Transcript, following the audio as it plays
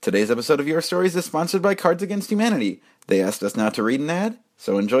Today's episode of Your Stories is sponsored by Cards Against Humanity. They asked us not to read an ad,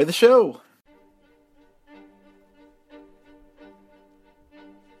 so enjoy the show.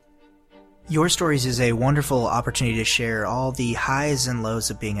 Your Stories is a wonderful opportunity to share all the highs and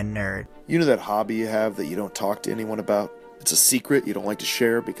lows of being a nerd. You know that hobby you have that you don't talk to anyone about? It's a secret you don't like to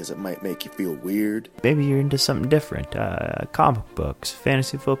share because it might make you feel weird. Maybe you're into something different. Comic books,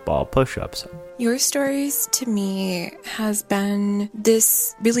 fantasy football, push-ups. Your Stories, to me, has been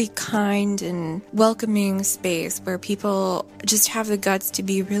this really kind and welcoming space where people just have the guts to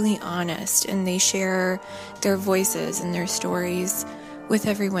be really honest, and they share their voices and their stories with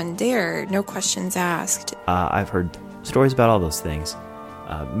everyone there, no questions asked. I've heard stories about all those things.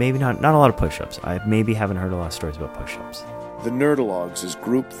 Maybe not a lot of push-ups. I maybe haven't heard a lot of stories about push-ups. The Nerdalogs is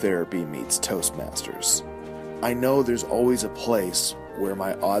group therapy meets Toastmasters. I know there's always a place where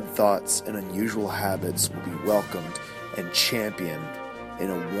my odd thoughts and unusual habits will be welcomed and championed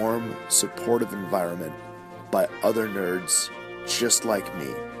in a warm, supportive environment by other nerds just like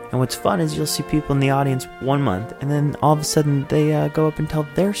me. And what's fun is you'll see people in the audience 1 month, and then all of a sudden they go up and tell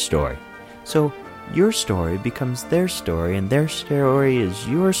their story. So your story becomes their story, and their story is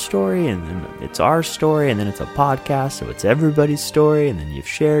your story, and then it's our story, and then it's a podcast, so it's everybody's story, and then you've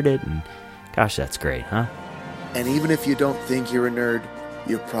shared it, and gosh, that's great, huh? And even if you don't think you're a nerd,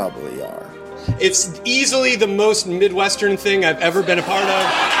 you probably are. It's easily the most Midwestern thing I've ever been a part of.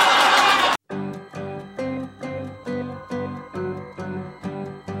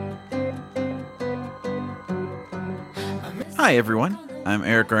 Hi everyone, I'm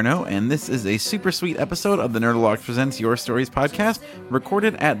Eric Arnault, and this is a super sweet episode of the Nerdalogs Presents Your Stories podcast,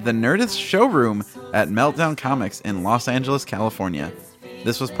 recorded at the Nerdist showroom at Meltdown Comics in Los Angeles, California.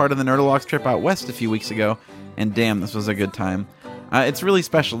 This was part of the Nerdalogs trip out west a few weeks ago, and damn, this was a good time. It's really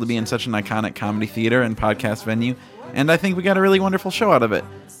special to be in such an iconic comedy theater and podcast venue, and I think we got a really wonderful show out of it.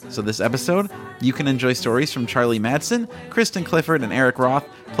 So this episode, you can enjoy stories from Charlie Madsen, Kristen Clifford, and Eric Roth,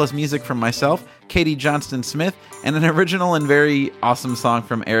 plus music from myself, Katie Johnston-Smith, and an original and very awesome song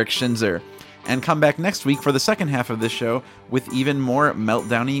from Eric Schinzer. And come back next week for the second half of this show with even more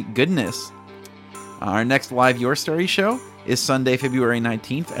Meltdown-y goodness. Our next live Your Story show is Sunday, February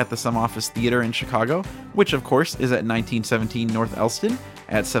 19th at the Some Office Theater in Chicago, which of course is at 1917 North Elston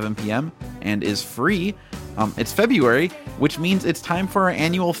at 7 p.m. and is free. It's February, which means it's time for our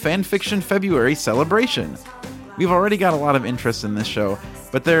annual Fanfiction February celebration. We've already got a lot of interest in this show,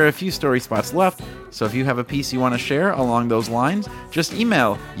 but there are a few story spots left, so if you have a piece you want to share along those lines, just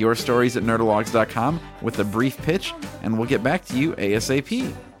email yourstories@nerdalogs.com with a brief pitch, and we'll get back to you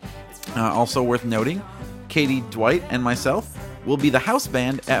ASAP. Also worth noting, Katie, Dwight, and myself will be the house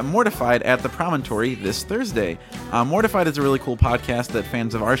band at Mortified at the Promontory this Thursday. Mortified is a really cool podcast that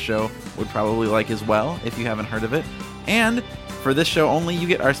fans of our show would probably like as well, if you haven't heard of it. And for this show only, you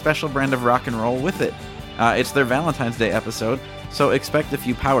get our special brand of rock and roll with it. It's their Valentine's Day episode, so expect a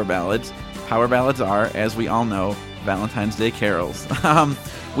few power ballads. Power ballads are, as we all know, Valentine's Day carols.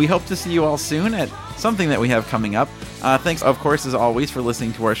 We hope to see you all soon at something that we have coming up. Thanks, of course, as always, for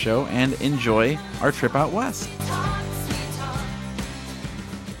listening to our show, and enjoy our trip out west.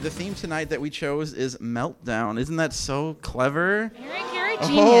 The theme tonight that we chose is Meltdown. Isn't that so clever? Eric, you're a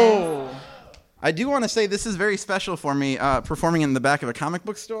genius. I do want to say this is very special for me, performing in the back of a comic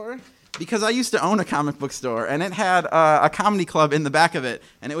book store, because I used to own a comic book store, and it had a comedy club in the back of it,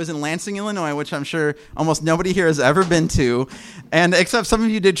 and it was in Lansing, Illinois, which I'm sure almost nobody here has ever been to, and except some of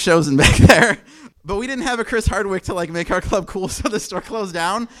you did shows in back there. But we didn't have a Chris Hardwick to make our club cool, so the store closed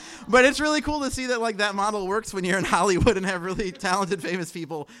down. But it's really cool to see that that model works when you're in Hollywood and have really talented, famous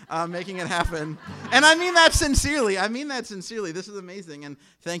people making it happen. And I mean that sincerely. This is amazing, and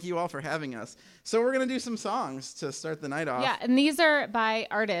thank you all for having us. So we're going to do some songs to start the night off. Yeah, and these are by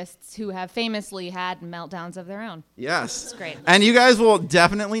artists who have famously had meltdowns of their own. Yes. It's great. And you guys will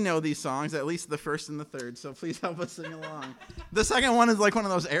definitely know these songs, at least the first and the third, so please help us sing along. The second one is one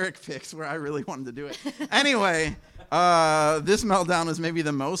of those Eric picks where I really wanted to do it. Anyway, this Meltdown is maybe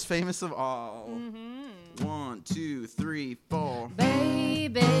the most famous of all. Mm-hmm. 1, 2, 3, 4.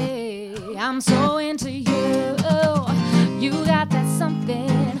 Baby, I'm so into you. You got that something.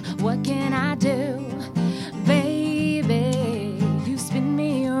 What can I do? Baby, you spin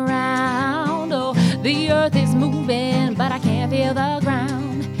me around. Oh, the earth is moving, but I can't feel the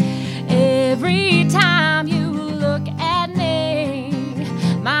ground. Every time you look at me,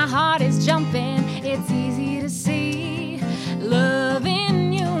 my heart is jumping. It's easy to see.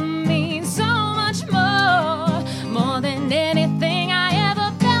 Loving you means so much more than anything I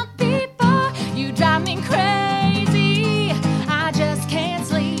ever felt before. You drive me crazy. I just can't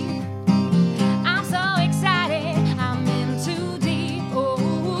sleep. I'm so excited. I'm in too deep.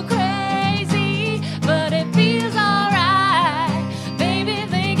 Oh,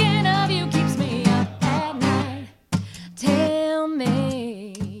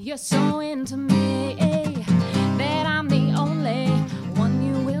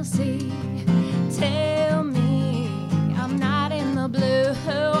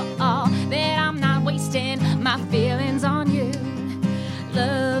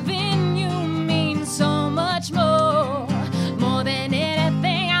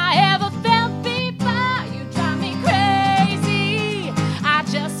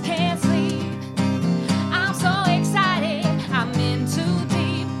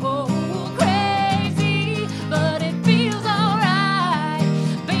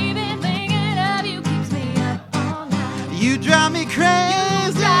 drive me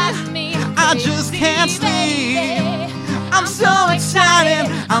crazy. Drive me I just can't crazy, sleep. baby. I'm so excited,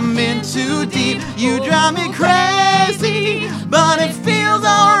 I'm in too deep. You drive me crazy, but it feels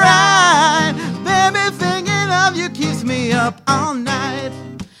alright. Baby, thinking of you keeps me up all night.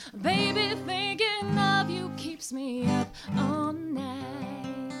 Baby, thinking of you keeps me up all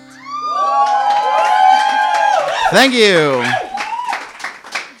night. Thank you.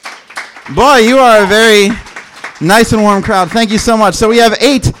 Boy, you are a very nice and warm crowd. Thank you so much. So we have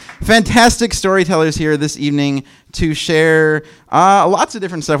 8 fantastic storytellers here this evening to share lots of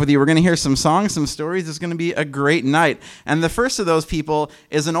different stuff with you. We're going to hear some songs, some stories. It's going to be a great night. And the first of those people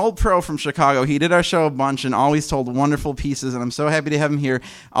is an old pro from Chicago. He did our show a bunch and always told wonderful pieces, and I'm so happy to have him here.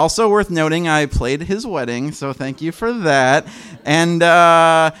 Also worth noting, I played his wedding, so thank you for that. And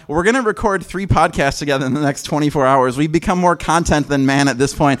we're going to record 3 podcasts together in the next 24 hours. We've become more content than man at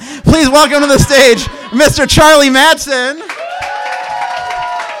this point. Please welcome to the stage, Mr. Charlie Madsen.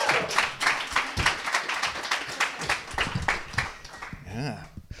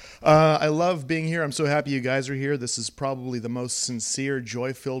 I love being here. I'm so happy you guys are here. This is probably the most sincere,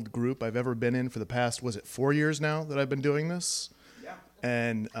 joy-filled group I've ever been in for the past, 4 years now that I've been doing this? Yeah.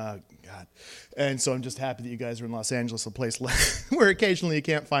 And, God. And so I'm just happy that you guys are in Los Angeles, a place where occasionally you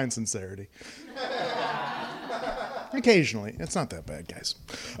can't find sincerity. Occasionally. It's not that bad, guys.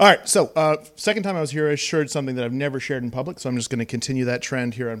 All right, so second time I was here, I shared something that I've never shared in public, so I'm just going to continue that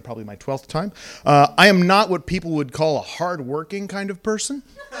trend here on probably my 12th time. I am not what people would call a hard-working kind of person.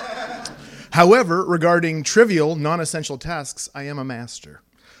 However, regarding trivial, non-essential tasks, I am a master.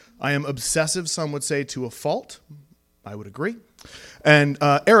 I am obsessive, some would say, to a fault. I would agree. And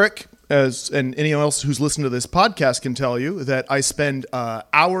Eric, and anyone else who's listened to this podcast can tell you that I spend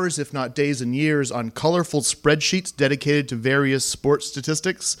hours, if not days and years, on colorful spreadsheets dedicated to various sports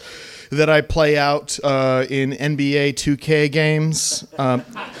statistics that I play out in NBA 2K games.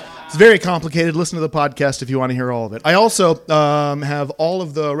 It's very complicated. Listen to the podcast if you want to hear all of it. I also have all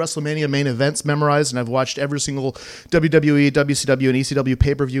of the WrestleMania main events memorized, and I've watched every single WWE, WCW, and ECW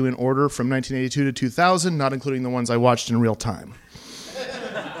pay-per-view in order from 1982 to 2000, not including the ones I watched in real time.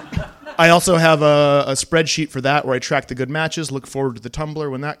 I also have a spreadsheet for that where I track the good matches, look forward to the Tumblr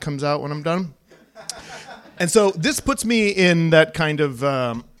when that comes out when I'm done. And so this puts me in that kind of,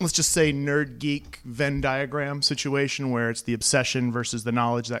 let's just say, nerd geek Venn diagram situation where it's the obsession versus the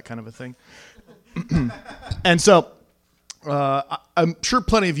knowledge, that kind of a thing. And so I'm sure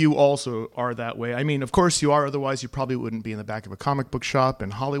plenty of you also are that way. I mean, of course you are, otherwise you probably wouldn't be in the back of a comic book shop in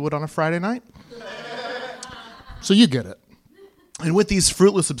Hollywood on a Friday night. So you get it. And with these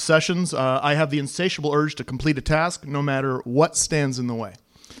fruitless obsessions, I have the insatiable urge to complete a task no matter what stands in the way.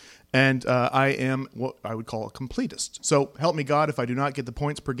 And I am what I would call a completist. So help me God if I do not get the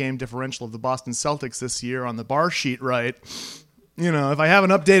points per game differential of the Boston Celtics this year on the bar sheet right. You know, if I haven't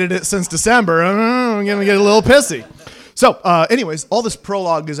updated it since December, I'm going to get a little pissy. So anyways, all this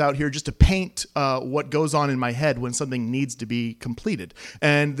prologue is out here just to paint what goes on in my head when something needs to be completed.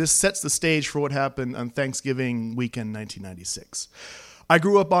 And this sets the stage for what happened on Thanksgiving weekend 1996. I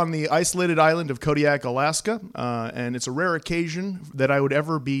grew up on the isolated island of Kodiak, Alaska, and it's a rare occasion that I would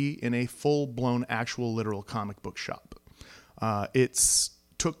ever be in a full-blown, actual, literal comic book shop. It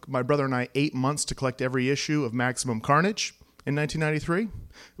took my brother and I 8 months to collect every issue of Maximum Carnage in 1993,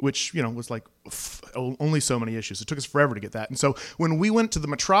 which, you know, was like only so many issues. It took us forever to get that. And so when we went to the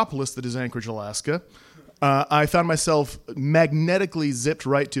metropolis that is Anchorage, Alaska, I found myself magnetically zipped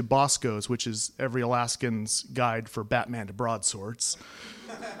right to Bosco's, which is every Alaskan's guide for Batman to broadswords.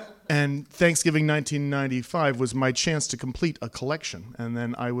 And Thanksgiving 1995 was my chance to complete a collection. And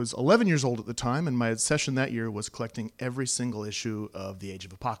then I was 11 years old at the time, and my obsession that year was collecting every single issue of the Age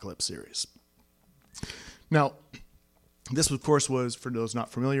of Apocalypse series. Now, this, of course, was, for those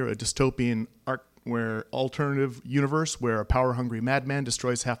not familiar, a dystopian alternative universe where a power-hungry madman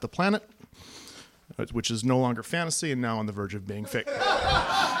destroys half the planet, which is no longer fantasy and now on the verge of being fake.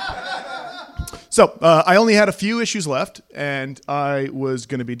 So I only had a few issues left, and I was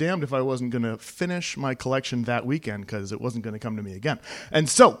going to be damned if I wasn't going to finish my collection that weekend because it wasn't going to come to me again. And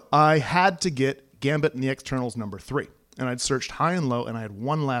so I had to get Gambit and the Externals number 3. And I'd searched high and low, and I had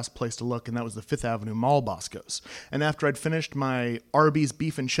one last place to look, and that was the Fifth Avenue Mall Bosco's. And after I'd finished my Arby's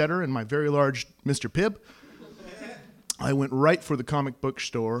beef and cheddar and my very large Mr. Pibb, I went right for the comic book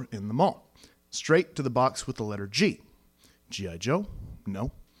store in the mall. Straight to the box with the letter G. G.I. Joe?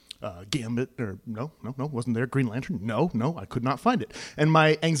 No. Gambit? No, wasn't there. Green Lantern? No, I could not find it. And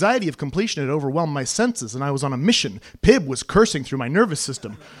my anxiety of completion had overwhelmed my senses, and I was on a mission. Pibb was cursing through my nervous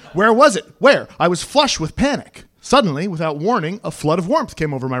system. Where was it? Where? I was flush with panic. Suddenly, without warning, a flood of warmth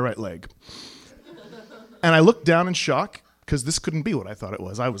came over my right leg. And I looked down in shock, because this couldn't be what I thought it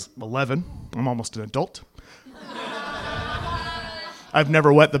was. I was 11. I'm almost an adult. I've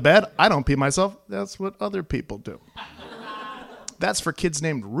never wet the bed. I don't pee myself. That's what other people do. That's for kids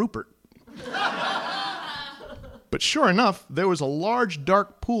named Rupert. But sure enough, there was a large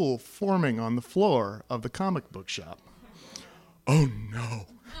dark pool forming on the floor of the comic book shop. Oh no,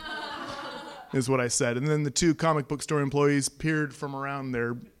 is what I said. And then the two comic book store employees peered from around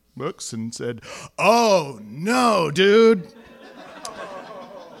their books and said, "Oh no, dude."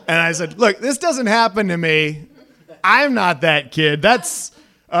 And I said, "Look, this doesn't happen to me. I'm not that kid.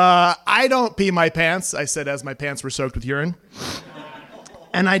 I don't pee my pants," I said as my pants were soaked with urine.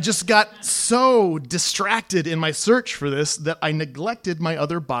 And I just got so distracted in my search for this that I neglected my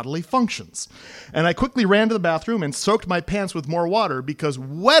other bodily functions. And I quickly ran to the bathroom and soaked my pants with more water because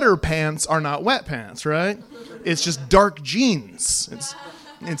wetter pants are not wet pants, right? It's just dark jeans.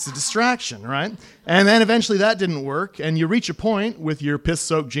 It's a distraction, right? And then eventually that didn't work, and you reach a point with your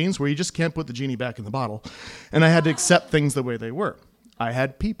piss-soaked jeans where you just can't put the genie back in the bottle. And I had to accept things the way they were. I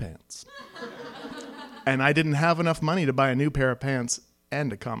had pee pants. And I didn't have enough money to buy a new pair of pants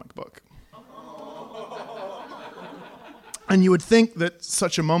and a comic book. And you would think that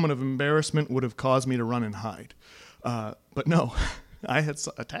such a moment of embarrassment would have caused me to run and hide. But no, I had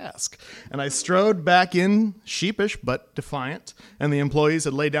a task. And I strode back in, sheepish but defiant, and the employees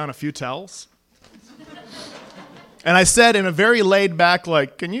had laid down a few towels. And I said in a very laid back,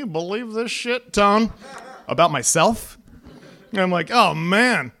 like, "Can you believe this shit?" tone about myself. And I'm like, oh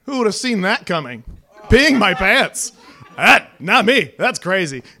man, who would have seen that coming? Peeing my pants. Not me. That's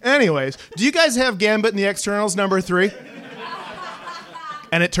crazy. Anyways, do you guys have Gambit in the Externals #3?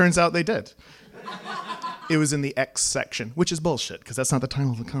 And it turns out they did. It was in the X section, which is bullshit, because that's not the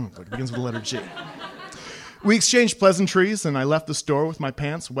title of the comic book. It begins with the letter G. We exchanged pleasantries, and I left the store with my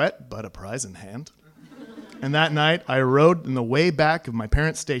pants wet, but a prize in hand. And that night, I rode in the way back of my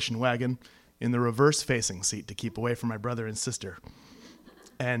parents' station wagon in the reverse-facing seat to keep away from my brother and sister.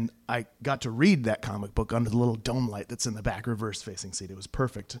 And I got to read that comic book under the little dome light that's in the back reverse-facing seat. It was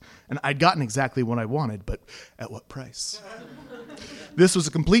perfect. And I'd gotten exactly what I wanted, but at what price? This was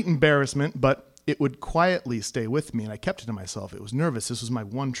a complete embarrassment, but it would quietly stay with me, and I kept it to myself. It was nervous. This was my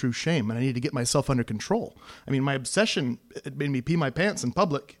one true shame, and I needed to get myself under control. I mean, my obsession, it made me pee my pants in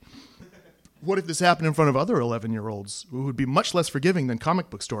public. What if this happened in front of other 11-year-olds who would be much less forgiving than comic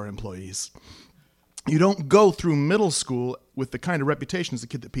book store employees? You don't go through middle school with the kind of reputation as a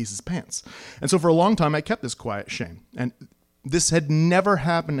kid that pees his pants. And so for a long time, I kept this quiet shame. And this had never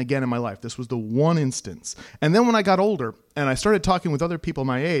happened again in my life. This was the one instance. And then when I got older and I started talking with other people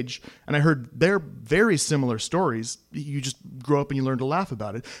my age and I heard their very similar stories, you just grow up and you learn to laugh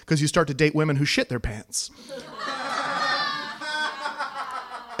about it because you start to date women who shit their pants.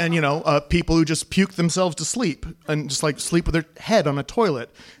 And, people who just puke themselves to sleep and just like sleep with their head on a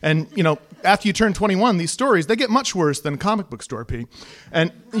toilet. And, after you turn 21, these stories, they get much worse than comic book store pee.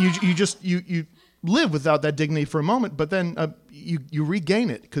 And you live without that dignity for a moment, but then you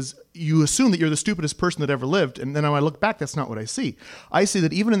regain it because you assume that you're the stupidest person that ever lived. And then when I look back, that's not what I see. I see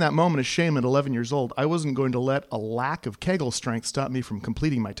that even in that moment of shame at 11 years old, I wasn't going to let a lack of Kegel strength stop me from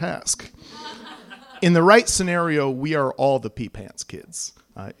completing my task. In the right scenario, we are all the pee pants kids.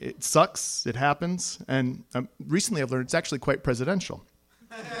 It sucks, it happens, and recently I've learned it's actually quite presidential.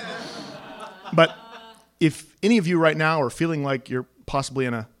 But if any of you right now are feeling like you're possibly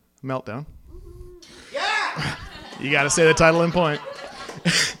in a meltdown, you got to say the title and point.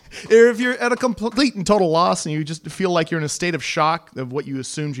 If you're at a complete and total loss and you just feel like you're in a state of shock of what you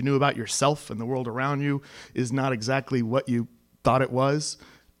assumed you knew about yourself and the world around you is not exactly what you thought it was,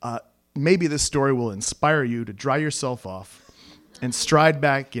 maybe this story will inspire you to dry yourself off and stride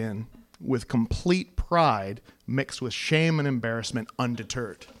back in with complete pride mixed with shame and embarrassment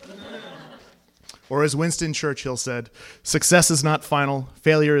undeterred. Or as Winston Churchill said, success is not final,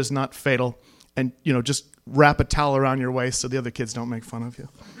 failure is not fatal, and, just wrap a towel around your waist so the other kids don't make fun of you.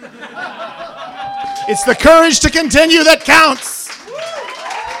 It's the courage to continue that counts.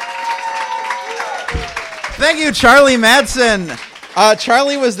 Thank you, Charlie Madsen.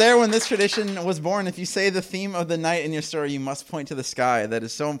 Charlie was there when this tradition was born. If you say the theme of the night in your story, you must point to the sky. That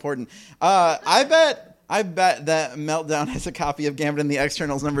is so important. I bet that Meltdown has a copy of Gambit in the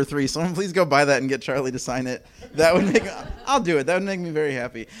Externals #3. Someone please go buy that and get Charlie to sign it. I'll do it. That would make me very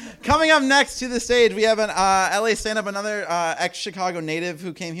happy. Coming up next to the stage, we have an LA stand-up, another ex-Chicago native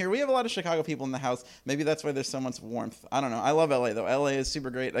who came here. We have a lot of Chicago people in the house. Maybe that's why there's so much warmth. I don't know. I love LA, though. LA is super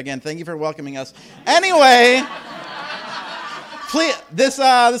great. Again, thank you for welcoming us. Anyway... Please, this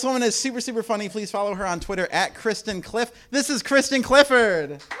woman is super, super funny. Please follow her on Twitter at Kristen Cliff. This is Kristen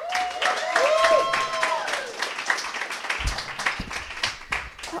Clifford.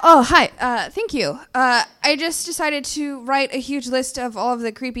 Oh, hi. Thank you. I just decided to write a huge list of all of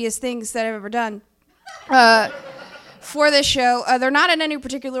the creepiest things that I've ever done for this show. They're not in any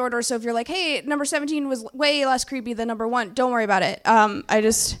particular order, so if you're like, hey, number 17 was way less creepy than number 1, don't worry about it. I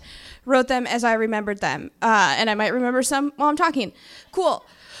just wrote them as I remembered them, and I might remember some while I'm talking. Cool.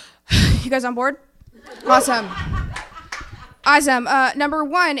 You guys on board? Awesome. Awesome. Number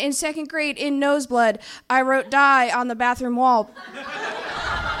 1, in 2nd grade, in Noseblood, I wrote die on the bathroom wall.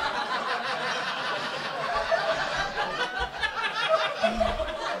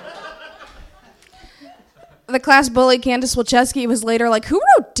 The class bully, Candace Wilczewski, was later like, who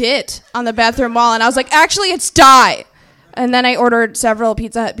wrote dit on the bathroom wall? And I was like, actually, it's die. And then I ordered several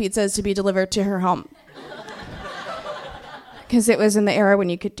Pizza Hut pizzas to be delivered to her home. Because it was in the era when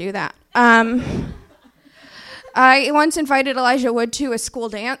you could do that. I once invited Elijah Wood to a school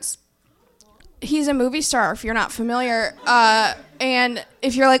dance. He's a movie star, if you're not familiar. And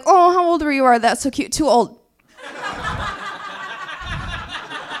if you're like, oh, how old were you? That's so cute. Too old.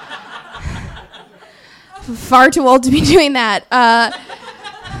 Far too old to be doing that.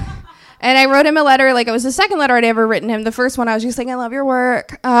 And I wrote him a letter, like it was the second letter I'd ever written him. The first one, I was just like, I love your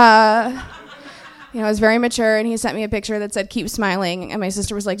work. I was very mature, and he sent me a picture that said, keep smiling. And my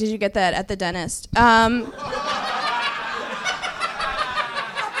sister was like, did you get that at the dentist? I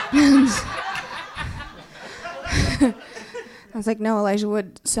was like, no, Elijah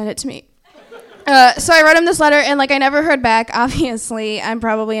Wood sent it to me. So I wrote him this letter, and like I never heard back. Obviously, I'm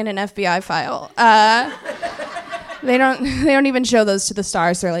probably in an FBI file. They don't even show those to the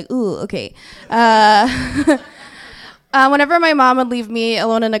stars. They're like, ooh, okay. Whenever my mom would leave me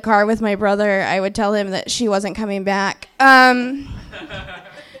alone in a car with my brother, I would tell him that she wasn't coming back, and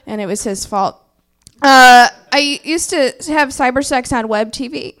it was his fault. I used to have cyber sex on web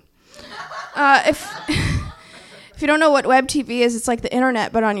TV. If you don't know what web TV is, it's like the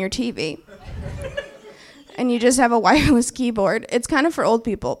internet but on your TV. And you just have a wireless keyboard. It's kind of for old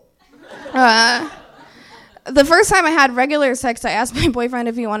people. The first time I had regular sex, I asked my boyfriend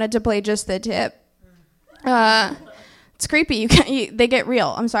if he wanted to play Just the Tip. It's creepy. They get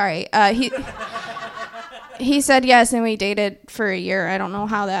real. I'm sorry. He said yes, and we dated for a year. I don't know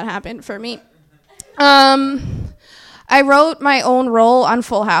how that happened for me. I wrote my own role on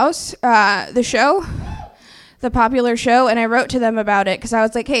Full House, the show, the popular show, and I wrote to them about it because I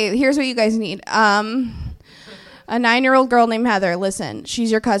was like, hey, here's what you guys need. A 9-year-old girl named Heather, listen,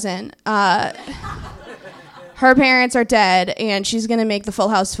 she's your cousin. Her parents are dead, and she's going to make the Full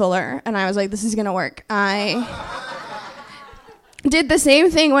House fuller. And I was like, this is going to work. I did the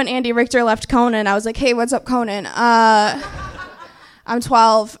same thing when Andy Richter left Conan. I was like, hey, what's up, Conan? I'm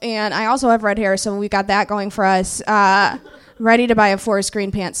 12, and I also have red hair, so we got that going for us. Ready to buy a forest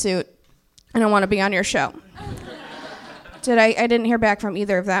green pantsuit, and I want to be on your show. I didn't hear back from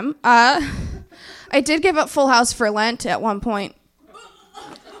either of them. I did give up Full House for Lent at one point.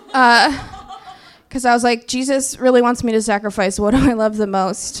 Because I was like, Jesus really wants me to sacrifice. What do I love the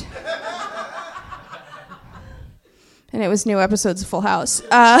most? And it was new episodes of Full House. These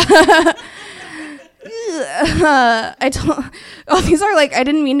are like, I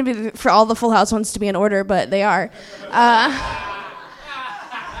didn't mean to be for all the Full House ones to be in order, but they are.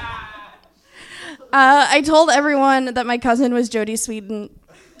 I told everyone that my cousin was Jodie Sweetin.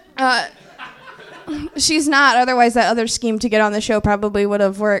 She's not, otherwise that other scheme to get on the show probably would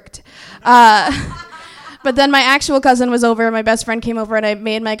have worked. But then my actual cousin was over, my best friend came over, and I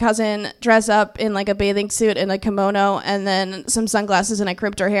made my cousin dress up in like a bathing suit and a kimono and then some sunglasses, and I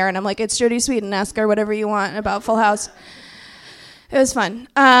crimped her hair, and I'm like, it's Jodie Sweetin, ask her whatever you want about Full House. It was fun.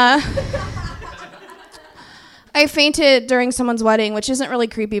 I fainted during someone's wedding, which isn't really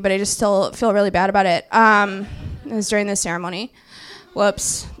creepy, but I just still feel really bad about it. It was during the ceremony.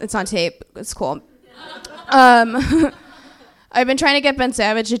 Whoops, it's on tape. It's cool. I've been trying to get Ben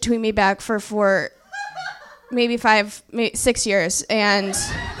Savage to tweet me back for maybe 6 years, and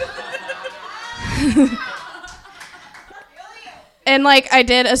and like I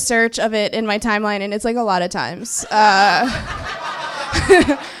did a search of it in my timeline, and it's like a lot of times.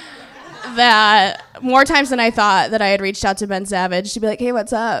 That more times than I thought that I had reached out to Ben Savage to be like, hey,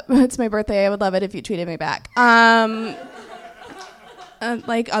 what's up? It's my birthday. I would love it if you tweeted me back.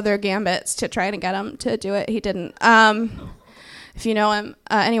 Like other gambits to try to get him to do it. He didn't. If you know him.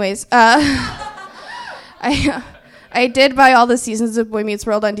 Anyways, I did buy all the seasons of Boy Meets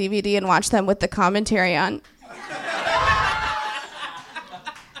World on DVD and watch them with the commentary on.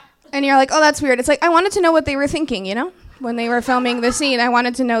 And you're like, oh, that's weird. It's like, I wanted to know what they were thinking, you know? When they were filming the scene, I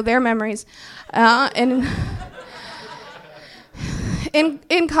wanted to know their memories. And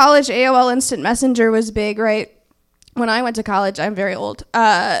in college, AOL Instant Messenger was big, right? when I went to college, I'm very old,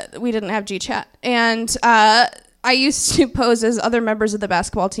 we didn't have GChat. And I used to pose as other members of the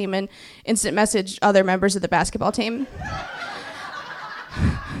basketball team and instant message other members of the basketball team.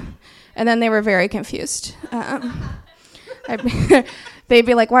 And then they were very confused. They'd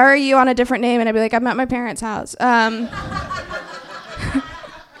be like, why are you on a different name? And I'd be like, I'm at my parents' house.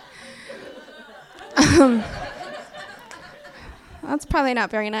 That's probably not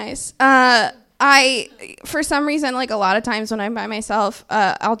very nice. For some reason, like a lot of times when I'm by myself,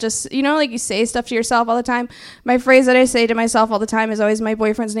 I'll just, like you say stuff to yourself all the time. My phrase that I say to myself all the time is always, my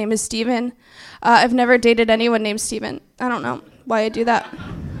boyfriend's name is Steven. I've never dated anyone named Steven. I don't know why I do that.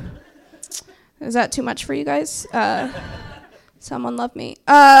 Is that too much for you guys? Someone love me.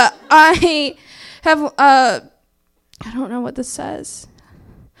 I have, I don't know what this says.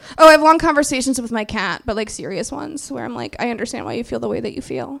 Oh, I have long conversations with my cat, but like serious ones where I'm like, I understand why you feel the way that you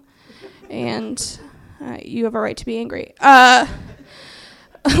feel. And you have a right to be angry.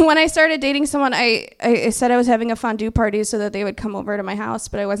 When I started dating someone, I said I was having a fondue party so that they would come over to my house,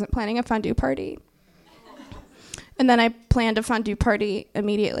 but I wasn't planning a fondue party. And then I planned a fondue party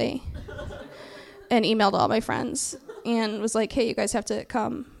immediately and emailed all my friends and was like, hey, you guys have to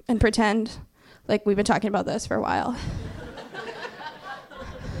come and pretend like we've been talking about this for a while.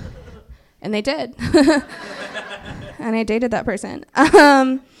 And they did. And I dated that person.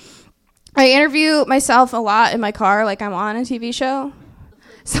 I interview myself a lot in my car like I'm on a TV show.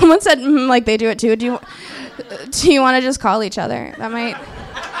 Someone said, like they do it too. Do you want to just call each other?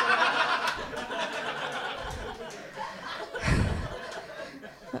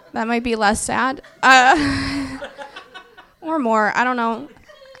 That might be less sad. Or more. I don't know.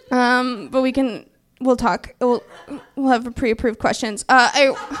 But we'll talk. We'll have pre-approved questions.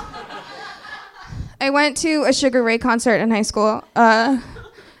 I went to a Sugar Ray concert in high school, and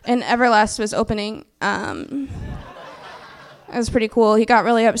Everlast was opening. It was pretty cool. He got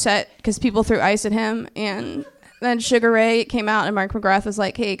really upset because people threw ice at him, and then Sugar Ray came out, and Mark McGrath was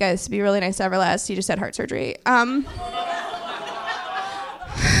like, hey, guys, be really nice to Everlast. He just had heart surgery.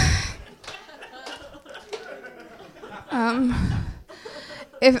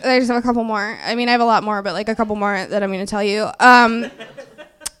 If I just have a couple more. I mean, I have a lot more, but like a couple more that I'm going to tell you.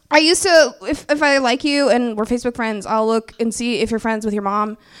 I used to, if I like you and we're Facebook friends, I'll look and see if you're friends with your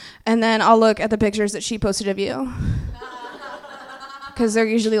mom, and then I'll look at the pictures that she posted of you. Because they're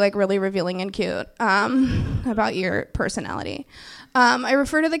usually like really revealing and cute about your personality. I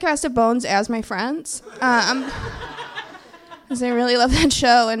refer to the cast of Bones as my friends. Because I really love that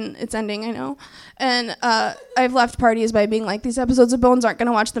show, and it's ending, I know. And I've left parties by being like, these episodes of Bones aren't going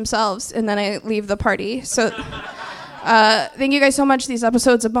to watch themselves, and then I leave the party. So thank you guys so much. These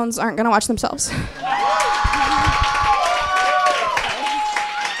episodes of Bones aren't going to watch themselves.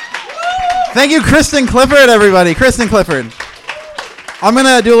 Thank you, Kristen Clifford, everybody. Kristen Clifford. I'm going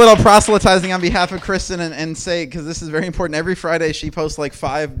to do a little proselytizing on behalf of Kristen and say, because this is very important, every Friday she posts like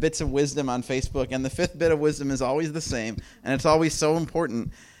 5 bits of wisdom on Facebook, and the 5th bit of wisdom is always the same, and it's always so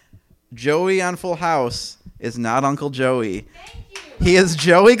important. Joey on Full House is not Uncle Joey. He is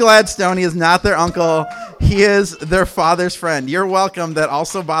Joey Gladstone. He is not their uncle. He is their father's friend. You're welcome. That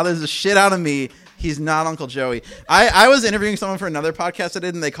also bothers the shit out of me. He's not Uncle Joey. I was interviewing someone for another podcast I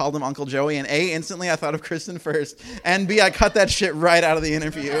did, and they called him Uncle Joey. And A, instantly I thought of Kristen first. And B, I cut that shit right out of the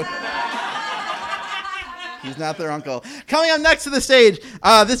interview. He's not their uncle. Coming up next to the stage,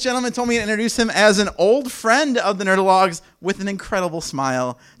 this gentleman told me to introduce him as an old friend of the Nerdologues with an incredible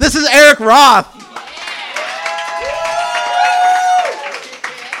smile. This is Eric Roth.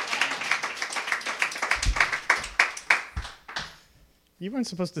 You weren't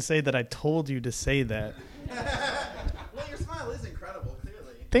supposed to say that I told you to say that. Well, your smile is incredible,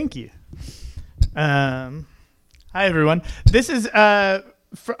 clearly. Thank you. Hi, everyone. This is an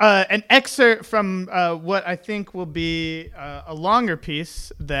excerpt from what I think will be a longer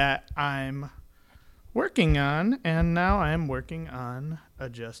piece that I'm working on, and now I am working on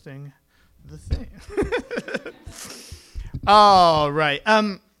adjusting the thing. All right.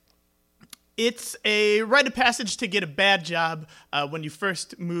 It's a rite of passage to get a bad job when you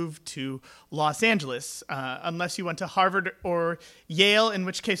first move to Los Angeles, unless you went to Harvard or Yale, in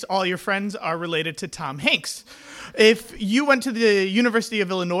which case all your friends are related to Tom Hanks. If you went to the University of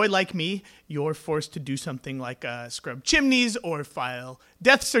Illinois like me, you're forced to do something like scrub chimneys or file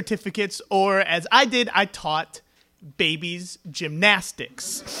death certificates, or as I did, I taught babies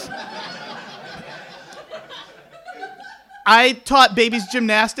gymnastics. I taught babies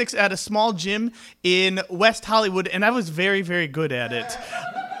gymnastics at a small gym in West Hollywood, and I was very, very good at it.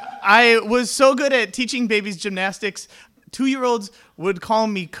 I was so good at teaching babies gymnastics, 2-year-olds would call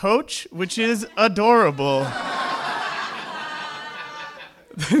me coach, which is adorable.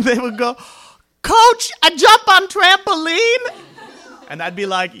 they would go, "Coach, I jump on trampoline." And I'd be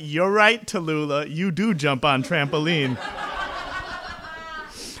like, "You're right, Tallulah. You do jump on trampoline."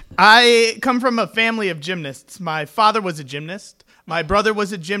 I come from a family of gymnasts. My father was a gymnast. My brother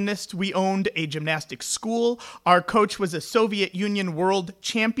was a gymnast. We owned a gymnastics school. Our coach was a Soviet Union world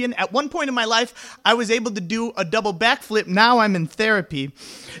champion. At one point in my life, I was able to do a double backflip. Now I'm in therapy.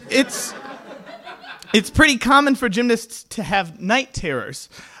 It's pretty common for gymnasts to have night terrors.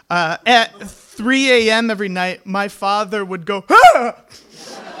 At 3 a.m. every night, my father would go, "Ah!"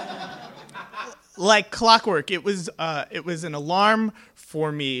 like clockwork. It was an alarm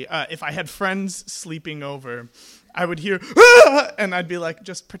for me. If I had friends sleeping over, I would hear, "Ah!" and I'd be like,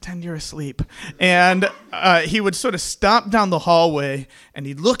 "Just pretend you're asleep." And he would sort of stomp down the hallway, and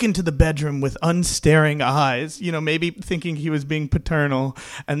he'd look into the bedroom with unstaring eyes, maybe thinking he was being paternal,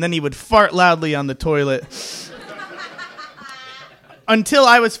 and then he would fart loudly on the toilet. Until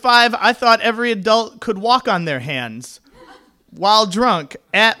I was 5, I thought every adult could walk on their hands while drunk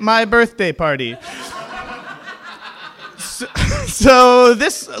at my birthday party. So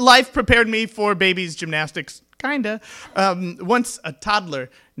this life prepared me for baby's gymnastics, kinda. Once a toddler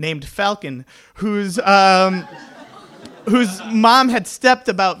named Falcon, whose mom had stepped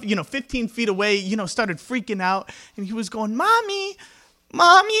about 15 feet away, started freaking out, and he was going, "Mommy,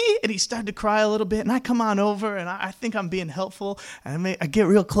 Mommy," and he started to cry a little bit, and I come on over, and I think I'm being helpful, and I get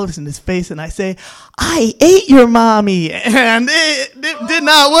real close in his face, and I say, "I ate your mommy," and it did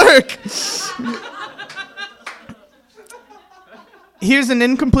not work. Here's an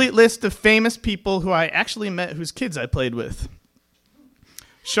incomplete list of famous people who I actually met whose kids I played with.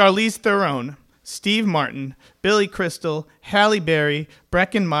 Charlize Theron, Steve Martin, Billy Crystal, Halle Berry,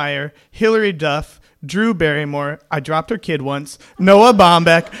 Breckin Meyer, Hilary Duff, Drew Barrymore, I dropped her kid once, Noah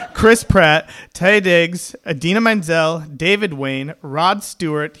Baumbach, Chris Pratt, Taye Diggs, Idina Menzel, David Wayne, Rod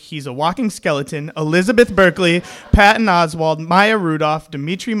Stewart, he's a walking skeleton, Elizabeth Berkley, Patton Oswalt, Maya Rudolph,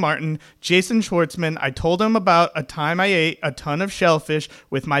 Dimitri Martin, Jason Schwartzman, I told him about a time I ate a ton of shellfish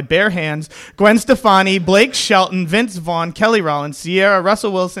with my bare hands, Gwen Stefani, Blake Shelton, Vince Vaughn, Kelly Rollins, Sierra,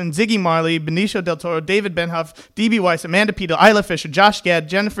 Russell Wilson, Ziggy Marley, Benicio Del Toro, David Benhoff, D.B. Weiss, Amanda Peto, Isla Fisher, Josh Gad,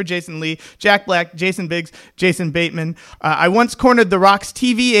 Jennifer Jason Leigh, Jack Black, Jason Biggs, Jason Bateman. I once cornered The Rock's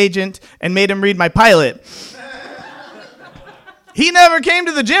TV agent and made him read my pilot. He never came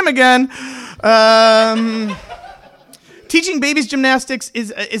to the gym again. Teaching babies gymnastics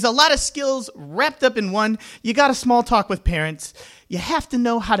is a lot of skills wrapped up in one. You got to small talk with parents. You have to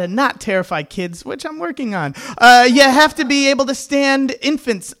know how to not terrify kids, which I'm working on. You have to be able to stand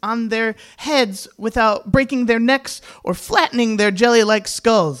infants on their heads without breaking their necks or flattening their jelly-like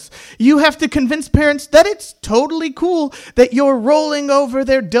skulls. You have to convince parents that it's totally cool that you're rolling over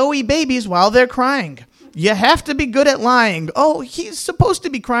their doughy babies while they're crying. You have to be good at lying. "Oh, he's supposed to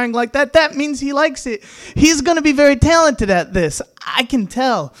be crying like that. That means he likes it. He's going to be very talented at this. I can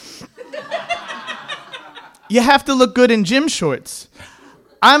tell." You have to look good in gym shorts.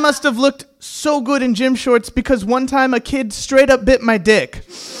 I must have looked so good in gym shorts because one time a kid straight up bit my dick.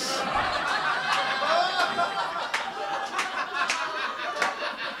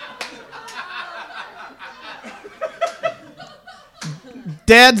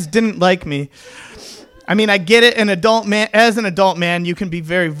 Dads didn't like me. I mean, I get it. As an adult man, you can be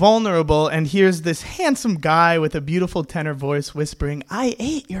very vulnerable. And here's this handsome guy with a beautiful tenor voice whispering, "I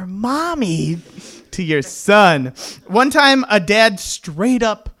ate your mommy," to your son. One time, a dad straight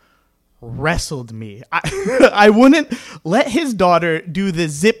up wrestled me. I wouldn't let his daughter do the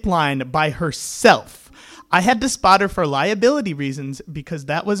zip line by herself. I had to spot her for liability reasons because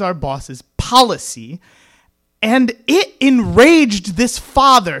that was our boss's policy. And it enraged this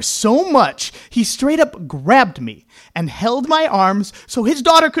father so much, he straight up grabbed me and held my arms so his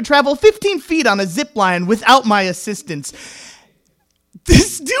daughter could travel 15 feet on a zip line without my assistance.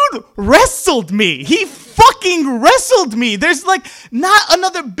 This dude wrestled me. He fucking wrestled me. There's not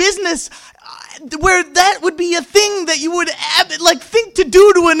another business where that would be a thing that you would think to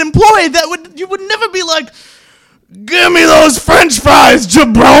do to an employee you would never be like, "Give me those French fries,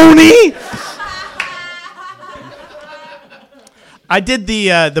 jabroni." I did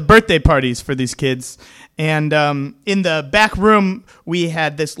the birthday parties for these kids, and in the back room we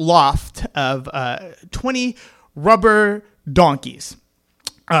had this loft of 20 rubber donkeys.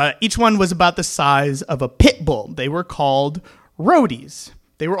 Each one was about the size of a pit bull. They were called roadies.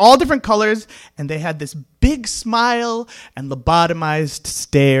 They were all different colors, and they had this big smile and lobotomized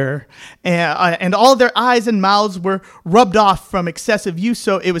stare, and all their eyes and mouths were rubbed off from excessive use,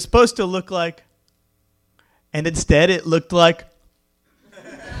 so it was supposed to look like, and instead it looked like.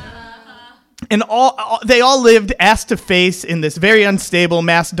 And they all lived ass to face in this very unstable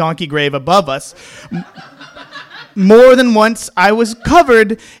mass donkey grave above us. More than once, I was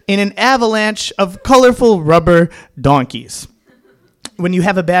covered in an avalanche of colorful rubber donkeys. When you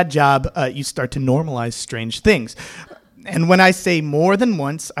have a bad job, you start to normalize strange things. And when I say more than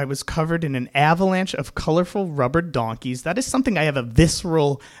once, I was covered in an avalanche of colorful rubber donkeys. That is something I have a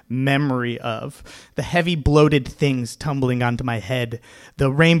visceral memory of. The heavy, bloated things tumbling onto my head,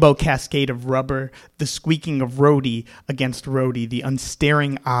 the rainbow cascade of rubber, the squeaking of roadie against roadie, the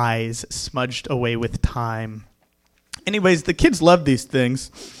unstaring eyes smudged away with time. Anyways, the kids loved these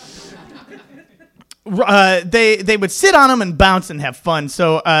things. They would sit on them and bounce and have fun.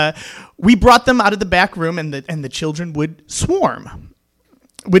 So we brought them out of the back room, and the children would swarm,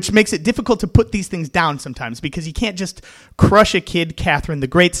 which makes it difficult to put these things down sometimes because you can't just crush a kid Catherine the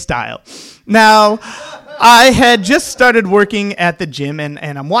Great style. Now, I had just started working at the gym, and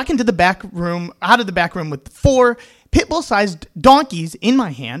I'm walking to the back room, out of the back room with 4 pit bull-sized donkeys in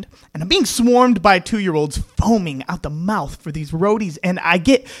my hand, and I'm being swarmed by 2-year-olds foaming out the mouth for these roadies, and I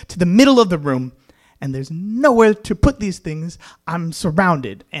get to the middle of the room, and there's nowhere to put these things. I'm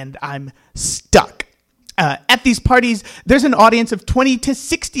surrounded, and I'm stuck. At these parties, there's an audience of 20 to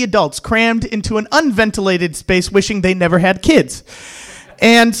 60 adults crammed into an unventilated space wishing they never had kids.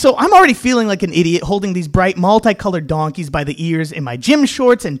 And so I'm already feeling like an idiot holding these bright multicolored donkeys by the ears in my gym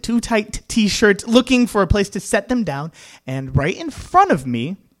shorts and too tight t-shirts, looking for a place to set them down. And right in front of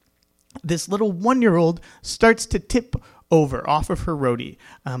me, this little 1-year-old starts to tip over off of her roadie,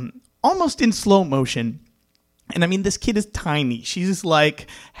 almost in slow motion. And I mean, this kid is tiny. She's like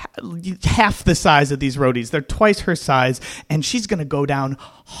half the size of these roadies. They're twice her size, and she's going to go down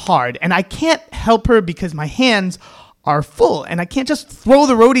hard. And I can't help her because my hands are full, and I can't just throw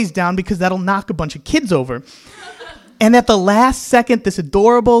the roadies down because that'll knock a bunch of kids over. And at the last second, this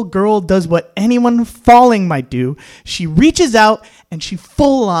adorable girl does what anyone falling might do. She reaches out, and she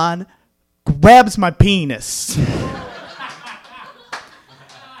full-on grabs my penis.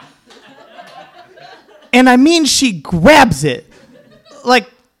 And I mean, she grabs it like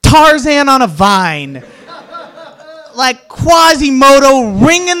Tarzan on a vine, like Quasimodo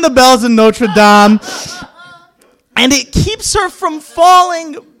ringing the bells of Notre Dame. And it keeps her from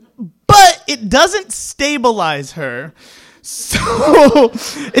falling, but it doesn't stabilize her. So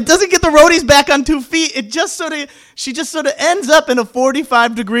it doesn't get the roadies back on 2 feet. She just sort of ends up in a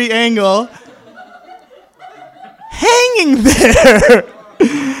 45-degree angle, hanging there.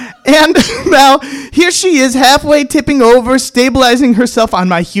 And now here she is, halfway tipping over, stabilizing herself on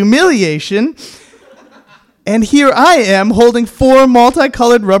my humiliation. And here I am holding 4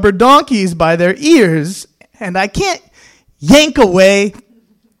 multicolored rubber donkeys by their ears. And I can't yank away,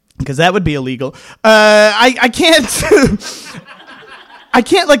 because that would be illegal. I can't I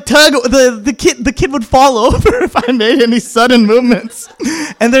can't like tug. The kid would fall over if I made any sudden movements.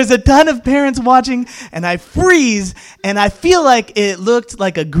 And there's a ton of parents watching, and I freeze, and I feel like it looked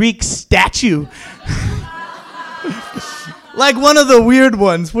like a Greek statue. Like one of the weird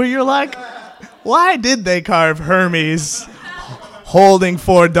ones where you're like, why did they carve Hermes holding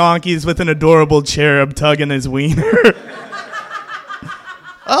 4 donkeys with an adorable cherub tugging his wiener?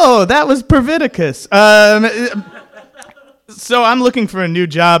 Oh, that was Perviticus. So I'm looking for a new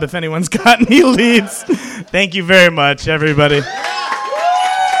job if anyone's got any leads. Thank you very much, everybody.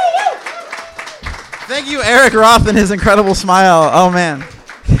 Thank you, Eric Roth, and his incredible smile. Oh, man.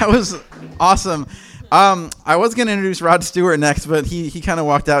 That was awesome. I was going to introduce Rod Stewart next, but he kind of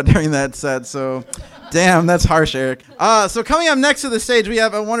walked out during that set, so damn, that's harsh, Eric. So coming up next to the stage, we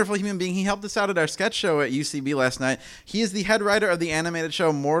have a wonderful human being. He helped us out at our sketch show at UCB last night. He is the head writer of the animated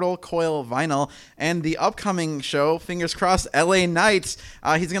show Mortal Coil Vinyl and the upcoming show, fingers crossed, LA Nights.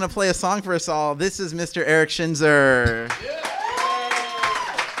 He's going to play a song for us all. This is Mr. Eric Schinzer. Yeah.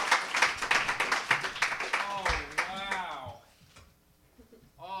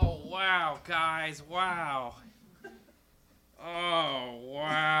 Wow, guys, wow. Oh,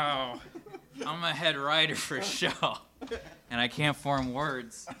 wow. I'm a head writer for a show, and I can't form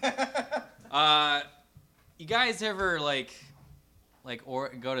words. You guys ever, or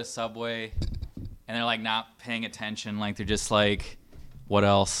go to Subway, and they're, not paying attention? They're just what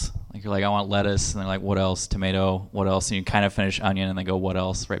else? You're I want lettuce, and they're what else? Tomato, what else? And you kind of finish onion, and they go, what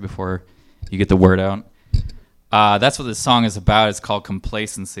else? Right before you get the word out. That's what this song is about. It's called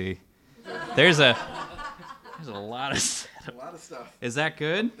Complacency. There's a lot of stuff. Is that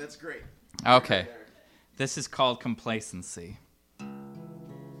good? That's great. Okay. This is called Complacency.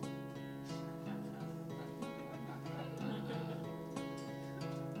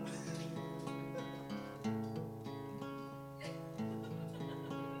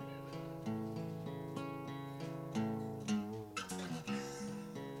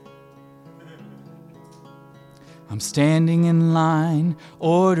 I'm standing in line,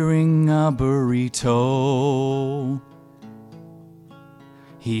 ordering a burrito.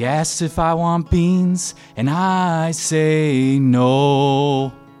 He asks if I want beans, and I say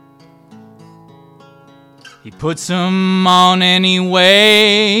no. He puts them on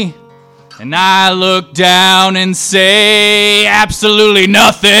anyway, and I look down and say absolutely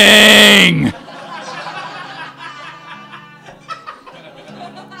nothing.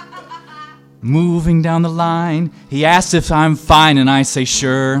 Moving down the line, he asks if I'm fine, and I say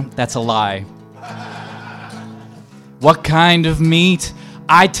sure, that's a lie. What kind of meat?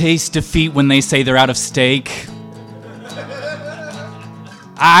 I taste defeat when they say they're out of steak.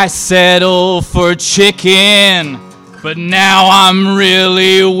 I settle for chicken, but now I'm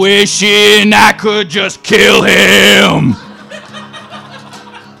really wishing I could just kill him.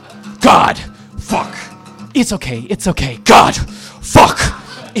 God, fuck. It's okay, it's okay. God, fuck.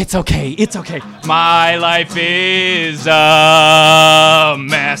 It's okay, it's okay. My life is a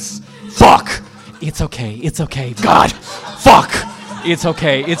mess. Fuck. It's okay, it's okay. God, fuck. It's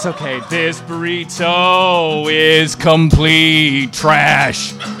okay, it's okay. This burrito is complete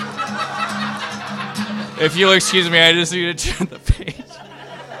trash. If you'll excuse me, I just need to turn the page.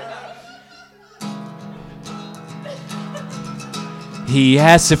 He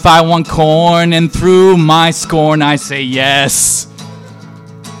asks if I want corn, and through my scorn I say yes.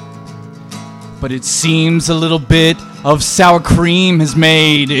 But it seems a little bit of sour cream has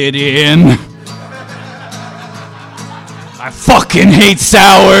made it in. I fucking hate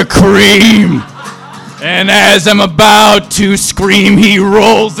sour cream. And as I'm about to scream, he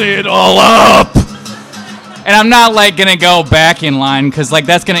rolls it all up. And I'm not like gonna go back in line, because like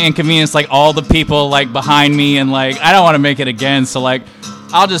that's gonna inconvenience like all the people like behind me, and like I don't want to make it again, so like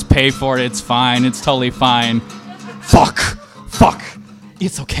I'll just pay for it. It's fine. It's totally fine. Fuck.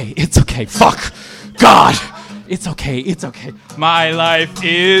 It's okay. It's okay. Fuck. God. It's okay. It's okay. My life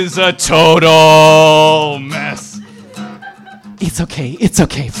is a total mess. It's okay. It's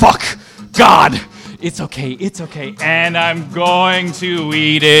okay. Fuck. God. It's okay. It's okay. And I'm going to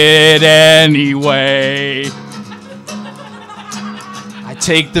eat it anyway. I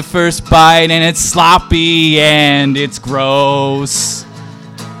take the first bite and it's sloppy and it's gross.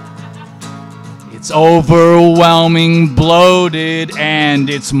 It's overwhelming, bloated, and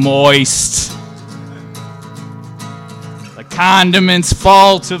it's moist. The condiments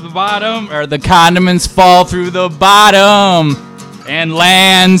fall to the bottom, or the condiments fall through the bottom and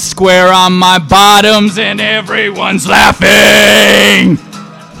land square on my bottoms, and everyone's laughing.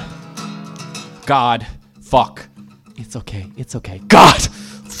 God, fuck. It's okay, it's okay. God,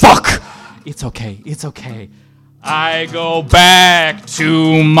 fuck. It's okay, it's okay. I go back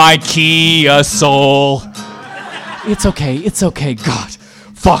to my Kia Soul. It's okay, it's okay. God,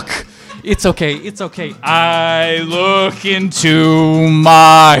 fuck. It's okay, it's okay. I look into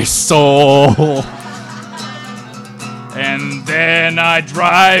my soul. And then I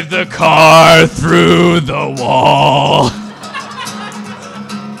drive the car through the wall.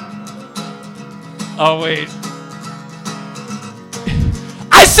 Oh, wait.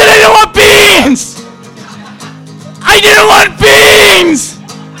 I said I didn't want beans! I didn't want beans!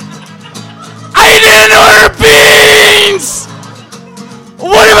 I didn't order beans!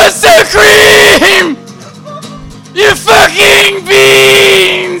 What if I said cream? You fucking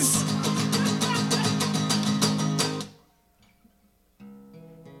beans!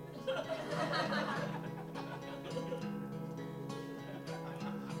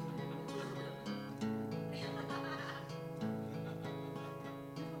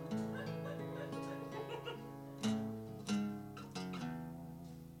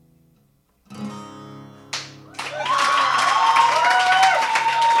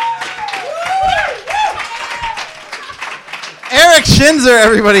 Eric Schinzer,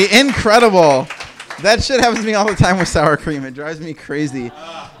 everybody. Incredible. That shit happens to me all the time with sour cream. It drives me crazy.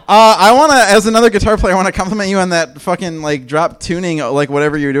 I want to, as another guitar player, I want to compliment you on that fucking, like, drop tuning, like,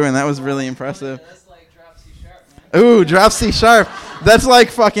 whatever you're doing. That was really impressive. That's like drop C sharp, man. Ooh, drop C sharp. That's like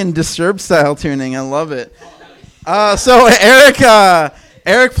fucking Disturbed style tuning. I love it. So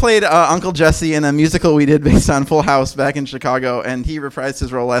Eric played Uncle Jesse in a musical we did based on Full House back in Chicago, and he reprised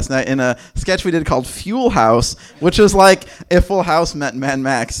his role last night in a sketch we did called Fuel House, which was like if Full House met Mad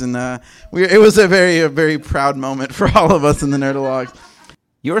Max, and it was a very proud moment for all of us in the Nerdologues.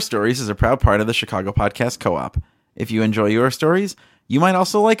 Your Stories is a proud part of the Chicago Podcast Co-op. If you enjoy Your Stories, you might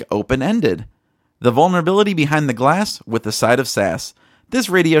also like Open Ended, the vulnerability behind the glass with the side of sass. This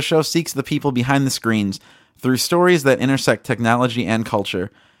radio show seeks the people behind the screens through stories that intersect technology and culture.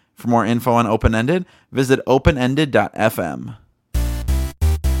 For more info on Open Ended, visit openended.fm.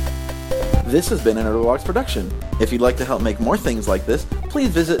 This has been a Nerdologues production. If you'd like to help make more things like this,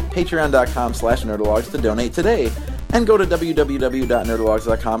 please visit patreon.com/nerdologues to donate today, and go to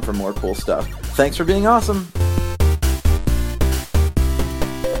www.nerdologues.com for more cool stuff. Thanks for being awesome!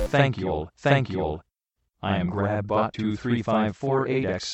 Thank you. I am GrabBot23548X.